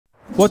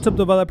What's up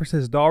developers,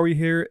 it's Dari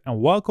here and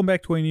welcome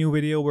back to a new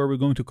video where we're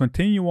going to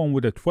continue on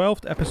with the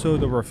 12th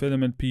episode of our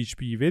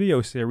FilamentPHP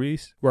video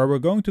series, where we're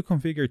going to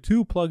configure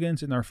two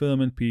plugins in our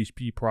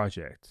FilamentPHP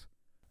project.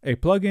 A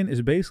plugin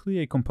is basically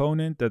a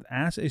component that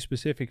adds a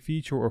specific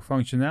feature or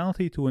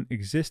functionality to an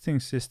existing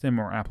system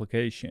or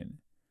application.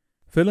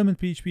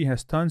 FilamentPHP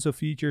has tons of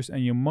features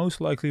and you most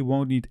likely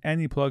won't need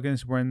any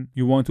plugins when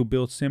you want to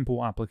build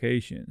simple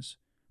applications.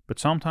 But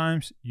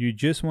sometimes you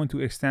just want to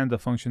extend the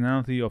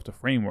functionality of the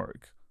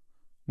framework.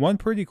 One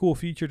pretty cool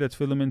feature that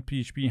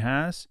FilamentPHP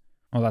has,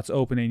 well, let's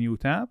open a new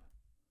tab.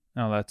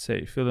 Now let's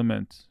say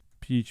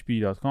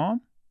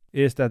filamentphp.com,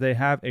 is that they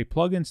have a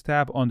plugins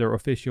tab on their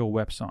official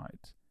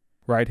website.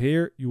 Right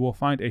here, you will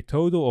find a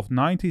total of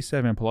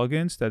 97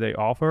 plugins that they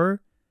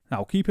offer.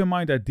 Now keep in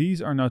mind that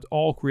these are not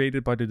all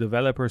created by the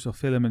developers of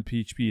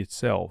FilamentPHP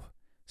itself.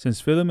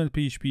 Since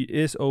FilamentPHP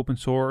is open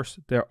source,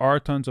 there are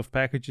tons of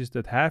packages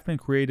that have been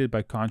created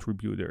by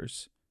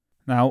contributors.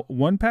 Now,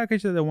 one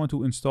package that I want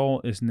to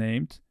install is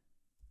named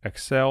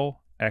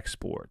Excel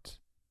Export,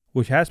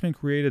 which has been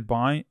created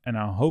by, and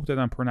I hope that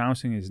I'm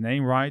pronouncing his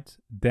name right,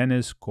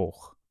 Dennis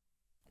Koch.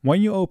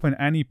 When you open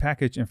any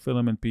package in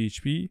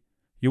FilamentPHP,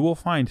 you will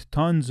find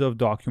tons of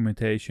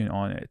documentation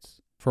on it,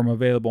 from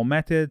available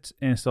methods,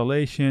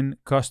 installation,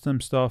 custom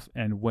stuff,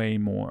 and way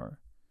more.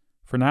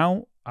 For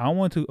now, I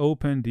want to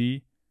open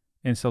the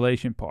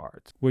installation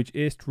part, which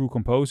is through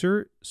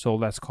Composer, so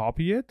let's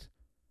copy it.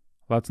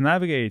 Let's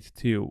navigate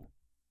to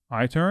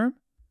iTerm.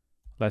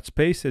 Let's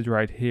paste it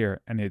right here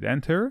and hit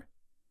enter.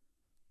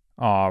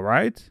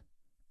 Alright.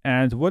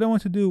 And what I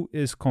want to do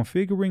is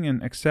configuring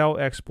an Excel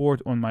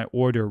export on my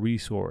order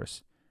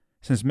resource,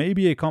 since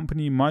maybe a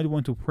company might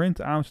want to print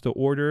out the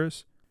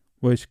orders,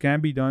 which can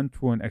be done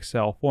through an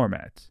Excel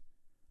format.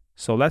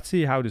 So let's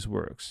see how this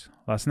works.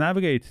 Let's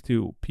navigate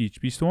to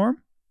PHP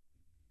Storm.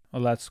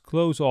 Let's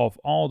close off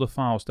all the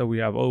files that we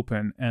have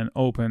open and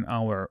open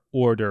our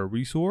order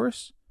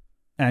resource.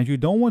 And you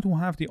don't want to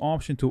have the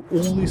option to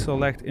only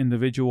select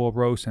individual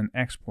rows and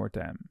export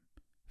them.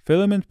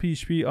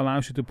 FilamentPHP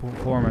allows you to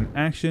perform an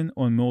action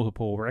on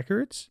multiple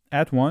records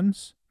at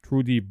once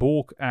through the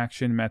bulk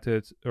action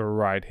method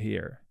right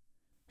here.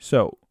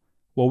 So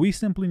what we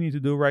simply need to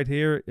do right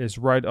here is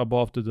right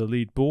above the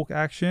delete bulk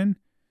action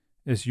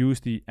is use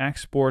the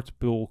export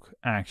bulk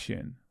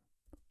action.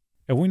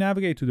 If we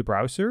navigate to the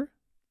browser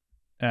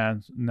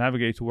and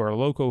navigate to our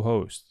local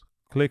host,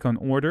 click on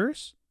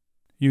orders,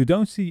 you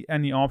don't see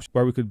any option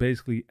where we could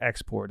basically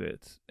export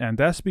it. And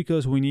that's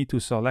because we need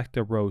to select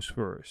the rows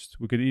first.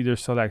 We could either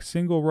select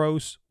single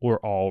rows or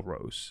all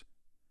rows.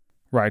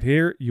 Right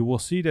here, you will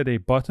see that a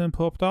button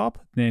popped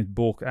up named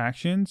bulk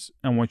actions.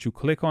 And once you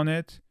click on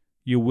it,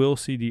 you will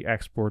see the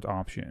export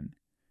option.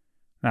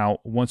 Now,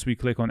 once we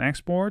click on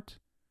export,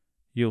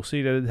 you'll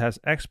see that it has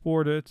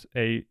exported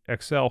a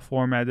Excel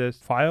formatted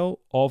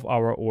file of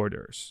our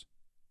orders.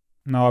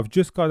 Now, I've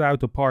just got out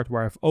the part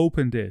where I've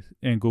opened it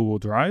in Google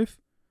Drive.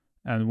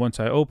 And once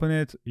I open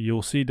it,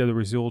 you'll see the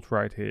result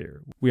right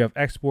here. We have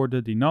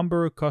exported the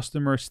number,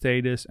 customer,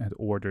 status, and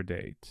order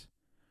date.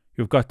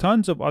 You've got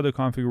tons of other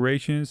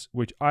configurations,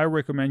 which I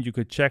recommend you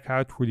could check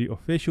out through the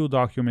official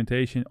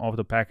documentation of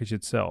the package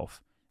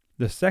itself.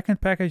 The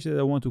second package that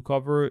I want to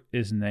cover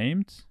is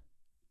named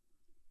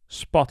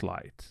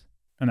Spotlight.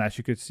 And as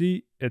you can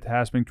see, it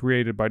has been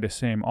created by the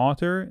same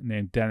author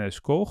named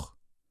Dennis Koch.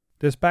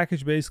 This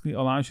package basically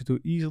allows you to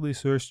easily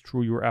search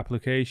through your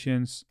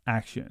application's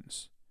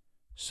actions.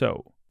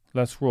 So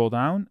let's scroll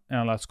down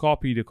and let's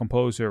copy the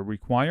composer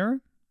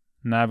require,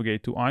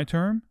 navigate to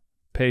iTerm,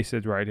 paste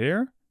it right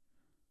here.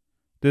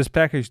 This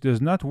package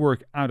does not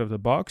work out of the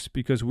box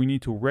because we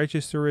need to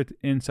register it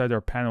inside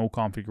our panel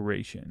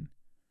configuration.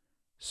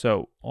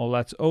 So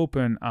let's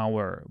open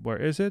our,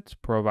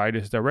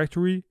 providers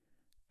directory,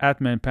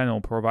 admin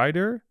panel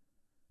provider,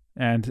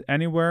 and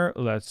anywhere,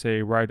 let's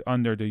say right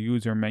under the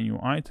user menu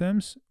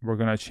items, we're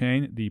going to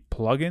chain the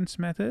plugins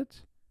method.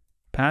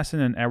 Pass in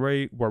an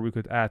array where we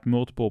could add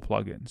multiple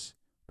plugins.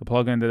 The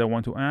plugin that I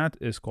want to add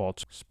is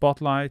called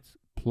Spotlight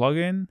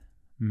Plugin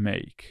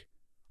Make.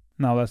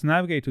 Now let's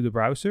navigate to the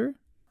browser.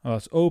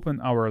 Let's open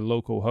our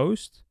local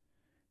host.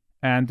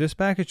 And this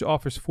package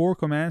offers 4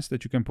 commands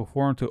that you can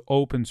perform to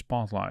open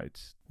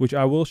Spotlight, which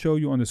I will show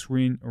you on the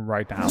screen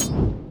right now.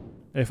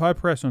 If I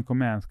press on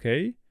Command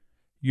K,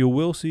 you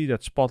will see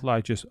that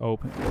Spotlight just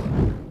opened.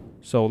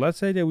 So let's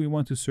say that we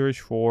want to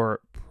search for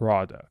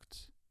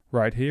product.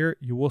 Right here,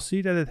 you will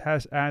see that it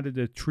has added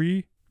the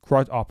 3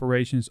 CRUD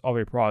operations of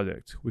a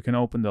product. We can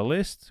open the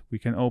list, we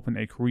can open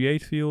a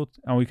create field,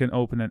 and we can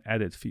open an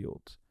edit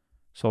field.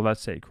 So let's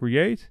say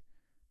create,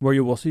 where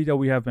you will see that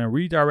we have been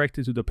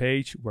redirected to the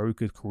page where we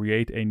could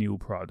create a new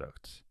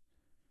product.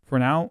 For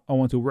now, I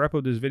want to wrap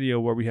up this video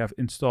where we have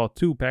installed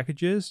 2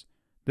 packages.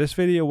 This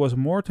video was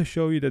more to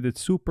show you that it's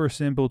super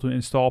simple to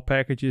install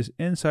packages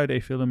inside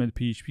a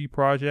FilamentPHP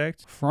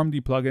project from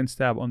the plugins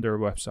tab on their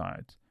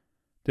website.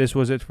 This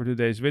was it for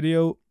today's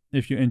video.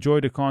 If you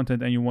enjoyed the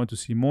content and you want to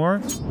see more,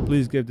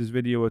 please give this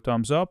video a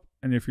thumbs up.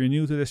 And if you're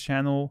new to this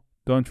channel,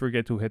 don't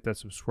forget to hit that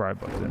subscribe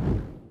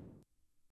button.